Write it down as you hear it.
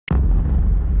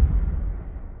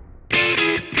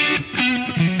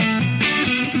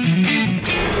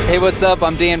Hey, what's up?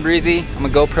 I'm Dan Brisse. I'm a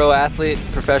GoPro Athlete,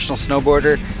 professional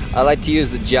snowboarder. I like to use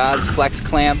the Jaws flex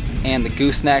clamp and the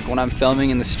gooseneck when I'm filming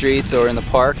in the streets or in the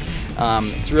park.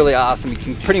 It's really awesome. You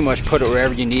can pretty much put it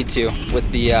wherever you need to with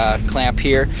the clamp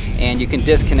here, and you can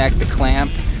disconnect the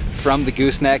clamp from the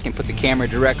gooseneck and put the camera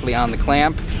directly on the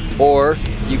clamp, or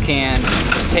you can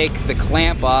take the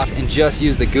clamp off and just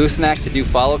use the gooseneck to do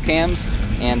follow cams.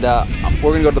 And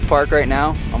we're gonna go to the park right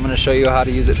now. I'm gonna show you how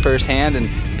to use it firsthand and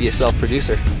be a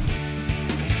self-producer.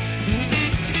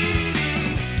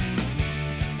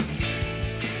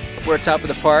 We're at top of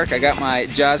the park. I got my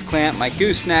Jaws clamp, my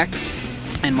gooseneck,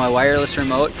 and my wireless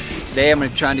remote. Today I'm going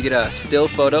to be trying to get a still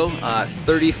photo,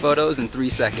 30 photos in 3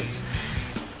 seconds.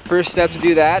 First step to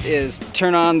do that is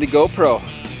turn on the GoPro.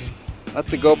 Let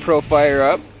the GoPro fire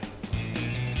up,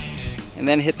 and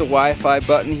then hit the Wi-Fi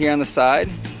button here on the side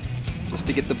just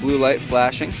to get the blue light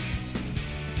flashing.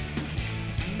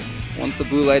 Once the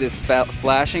blue light is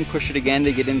flashing, push it again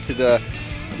to get into the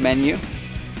menu.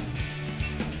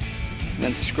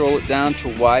 Then scroll it down to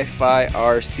Wi-Fi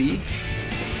RC,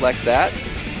 select that,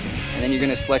 and then you're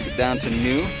going to select it down to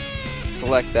new,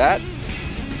 select that,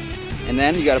 and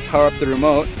then you got to power up the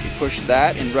remote. You push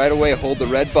that and right away hold the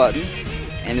red button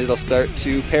and it'll start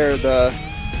to pair the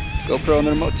GoPro and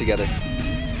the remote together.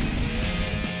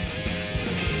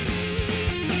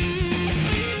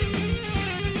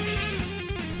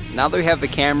 Now that we have the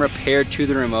camera paired to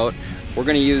the remote, we're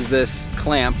going to use this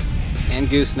clamp and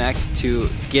gooseneck to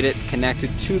get it connected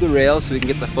to the rail so we can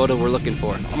get the photo we're looking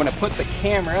for. I'm gonna put the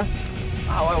camera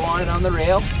how I want it on the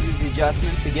rail, use the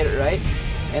adjustments to get it right,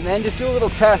 and then just do a little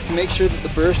test to make sure that the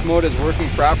burst mode is working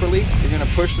properly. You're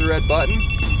gonna push the red button.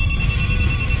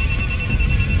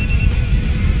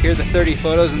 Here are the 30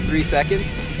 photos in 3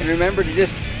 seconds, and remember to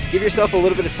just give yourself a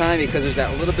little bit of time because there's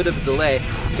that little bit of a delay.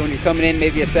 So when you're coming in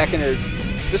maybe a second or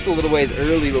just a little ways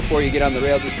early before you get on the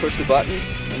rail, just push the button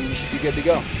and you should be good to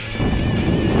go.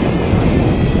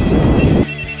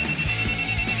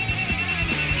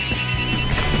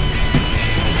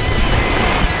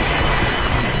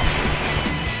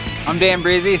 I'm Dan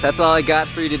Brisse. That's all I got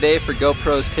for you today for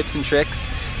GoPro's tips and tricks.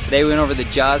 Today we went over the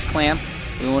Jaws clamp,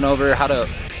 we went over how to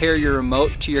pair your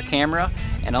remote to your camera,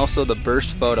 and also the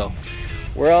burst photo.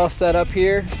 We're all set up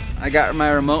here. I got my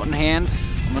remote in hand.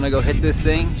 I'm gonna go hit this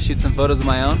thing, shoot some photos of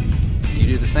my own. You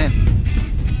do the same.